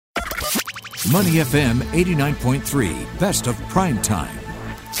Money FM 89.3, best of prime time.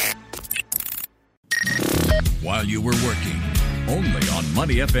 While you were working, only on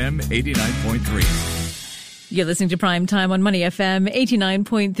Money FM 89.3. You're listening to Prime Time on Money FM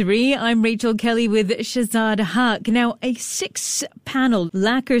 89.3. I'm Rachel Kelly with Shazad Haq. Now, a 6-panel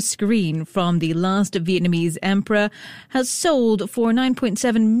lacquer screen from the last Vietnamese emperor has sold for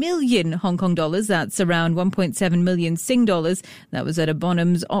 9.7 million Hong Kong dollars. That's around 1.7 million Sing dollars. That was at a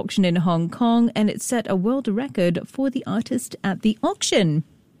Bonhams auction in Hong Kong, and it set a world record for the artist at the auction.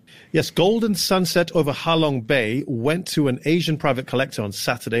 Yes, Golden Sunset over Halong Bay went to an Asian private collector on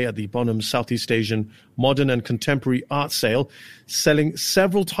Saturday at the Bonhams Southeast Asian Modern and Contemporary Art Sale, selling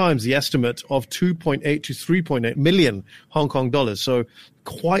several times the estimate of 2.8 to 3.8 million Hong Kong dollars. So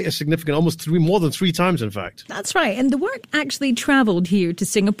quite a significant, more than three times, in fact. That's right. And the work actually travelled here to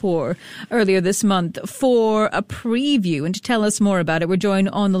Singapore earlier this month for a preview. And to tell us more about it, we're joined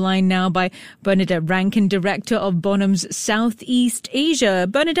on the line now by Bernadette Rankin, Director of Bonhams Southeast Asia.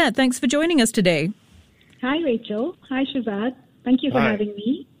 Bernadette, thanks for joining us today. Hi, Rachel. Hi, Shazad. Thank you for having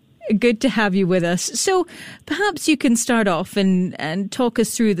me. Good to have you with us. So perhaps you can start off and talk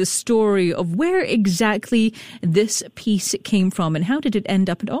us through the story of where exactly this piece came from and how did it end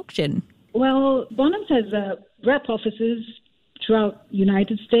up at auction? Well, Bonhams has rep offices throughout the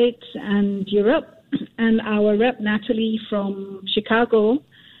United States and Europe. And our rep, Natalie from Chicago,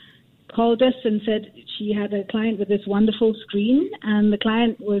 called us and said she had a client with this wonderful screen. And the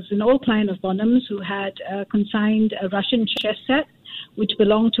client was an old client of Bonhams who had consigned a Russian chess set, which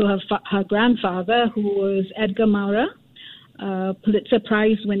belonged to her grandfather, who was Edgar Maurer, Pulitzer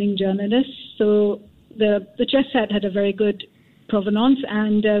Prize-winning journalist. So the chess set had a very good provenance,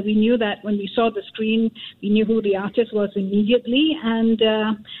 and we knew that when we saw the screen, we knew who the artist was immediately, and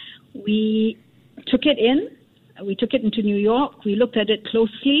we took it in. We took it into New York. We looked at it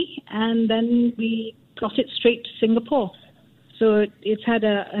closely, and then we got it straight to Singapore. So it's had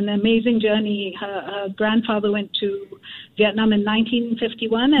an amazing journey. Her grandfather went to Vietnam in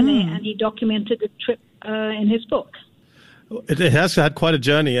 1951, and he documented the trip in his book. It has had quite a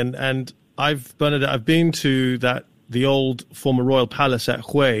journey, and I've been to the old former royal palace at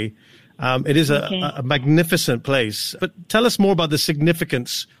Hue. It is a magnificent place. But tell us more about the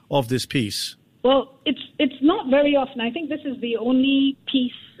significance of this piece. Well, it's not very often. I think this is the only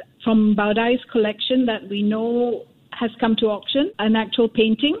piece from Bao Dai's collection that we know has come to auction, an actual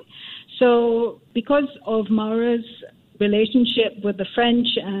painting. So because of Maurer's relationship with the French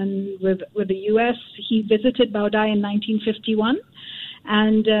and with the U.S., he visited Bao Dai in 1951,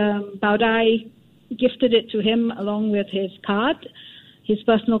 and Bao Dai gifted it to him along with his card, his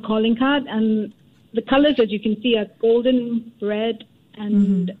personal calling card. And the colors, as you can see, are golden, red,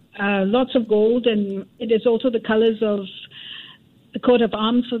 and lots of gold. And it is also the colors of the coat of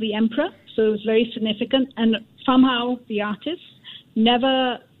arms for the emperor. So it was very significant. And somehow the artist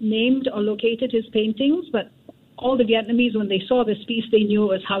never named or located his paintings, but all the Vietnamese, when they saw this piece, they knew it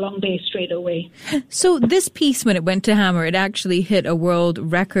was Halong Bay straight away. So this piece, when it went to Hammer, it actually hit a world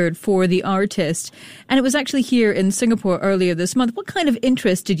record for the artist. And it was actually here in Singapore earlier this month. What kind of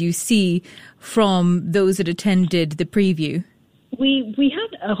interest did you see from those that attended the preview? We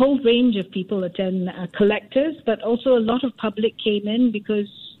had a whole range of people attend, collectors, but also a lot of public came in because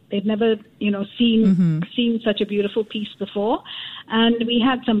they've never, seen such a beautiful piece before. And we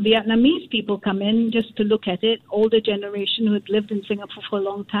had some Vietnamese people come in just to look at it, older generation who had lived in Singapore for a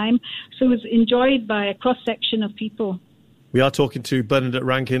long time. So it was enjoyed by a cross-section of people. We are talking to Bernadette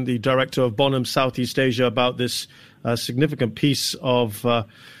Rankin, the director of Bonhams Southeast Asia, about this significant piece of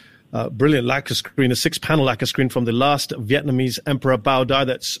brilliant lacquer screen, a 6-panel lacquer screen from the last Vietnamese Emperor Bao Dai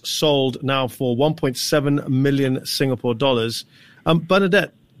that's sold now for 1.7 million Singapore dollars.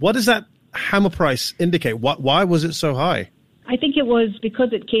 Bernadette, what does that hammer price indicate? Why was it so high? I think it was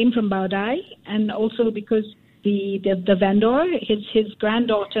because it came from Bao Dai, and also because the vendor, his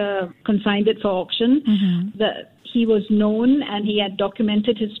granddaughter consigned it for auction. He was known and he had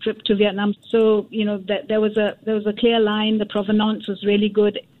documented his trip to Vietnam. So, there was a clear line. The provenance was really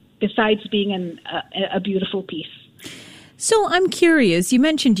good, besides being a beautiful piece. So I'm curious, you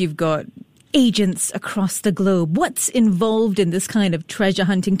mentioned you've got agents across the globe. What's involved in this kind of treasure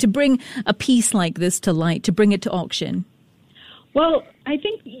hunting to bring a piece like this to light, to bring it to auction? Well, I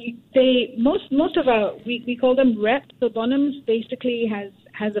think most of our, we call them reps. So Bonhams basically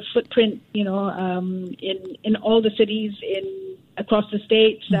has a footprint, in all the cities across the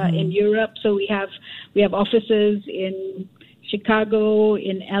States, in Europe. So we have offices in Chicago,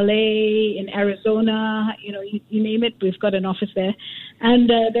 in LA, in Arizona, you name it, we've got an office there. And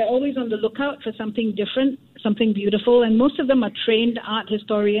they're always on the lookout for something different. something beautiful. And most of them are trained art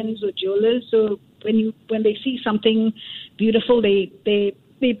historians or jewelers. So when they see something beautiful, they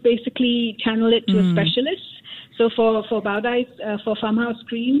basically channel it to a specialist. So for Bao Dai, for Farmhouse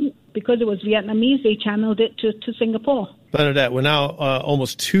Cream, because it was Vietnamese, they channeled it to Singapore. Bernadette, we're now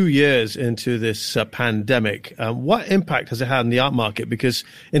almost 2 years into this pandemic. What impact has it had on the art market? Because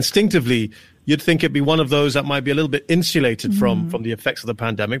instinctively, you'd think it'd be one of those that might be a little bit insulated from the effects of the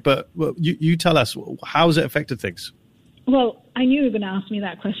pandemic. But you tell us, how has it affected things? Well, I knew you were going to ask me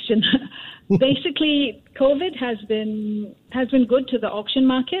that question. Basically, COVID has been good to the auction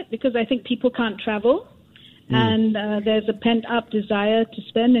market because I think people can't travel. And there's a pent-up desire to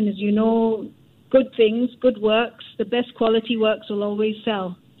spend. And as you know, good things, good works, the best quality works will always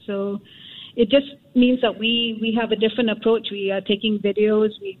sell. So it just means that we have a different approach. We are taking videos.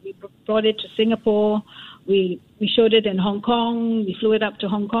 We brought it to Singapore. We showed it in Hong Kong. We flew it up to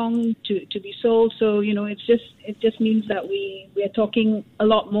Hong Kong to be sold. So, it just means that we are talking a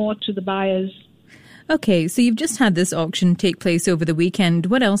lot more to the buyers. Okay, so you've just had this auction take place over the weekend.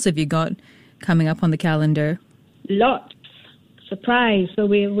 What else have you got coming up on the calendar? Lots. Surprise. So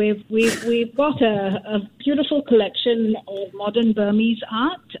we've got a beautiful collection of modern Burmese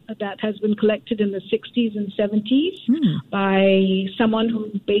art that has been collected in the 60s and 70s by someone who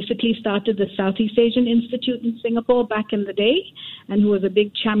basically started the Southeast Asian Institute in Singapore back in the day and who was a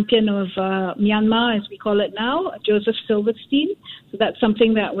big champion of Myanmar, as we call it now, Joseph Silverstein. So that's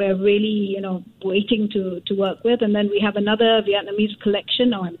something that we're really, waiting to work with. And then we have another Vietnamese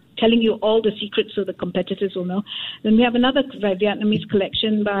collection. I'm telling you all the secrets so the competitors will know. Then we have another Vietnamese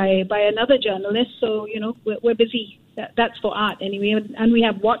collection by another journalist. So, we're busy. That's for art anyway. And we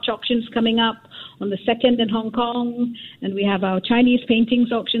have watch auctions coming up on the 2nd in Hong Kong. And we have our Chinese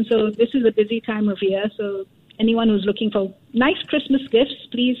paintings auction. So this is a busy time of year. So anyone who's looking for nice Christmas gifts,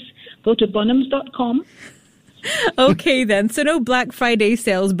 please go to bonhams.com. Okay, then. So no Black Friday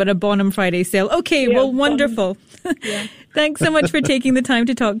sales, but a Bonham Friday sale. Okay, yeah, well, wonderful. Yeah. Thanks so much for taking the time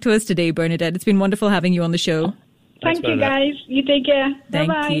to talk to us today, Bernadette. It's been wonderful having you on the show. Thank you, guys. You take care. Thank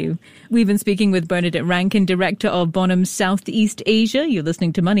Bye-bye. you. We've been speaking with Bernadette Rankin, Director of Bonham Southeast Asia. You're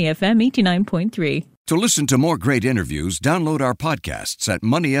listening to Money FM 89.3. To listen to more great interviews, download our podcasts at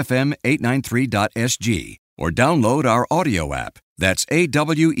moneyfm893.sg or download our audio app. That's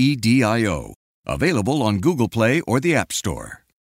AWEDIO. Available on Google Play or the App Store.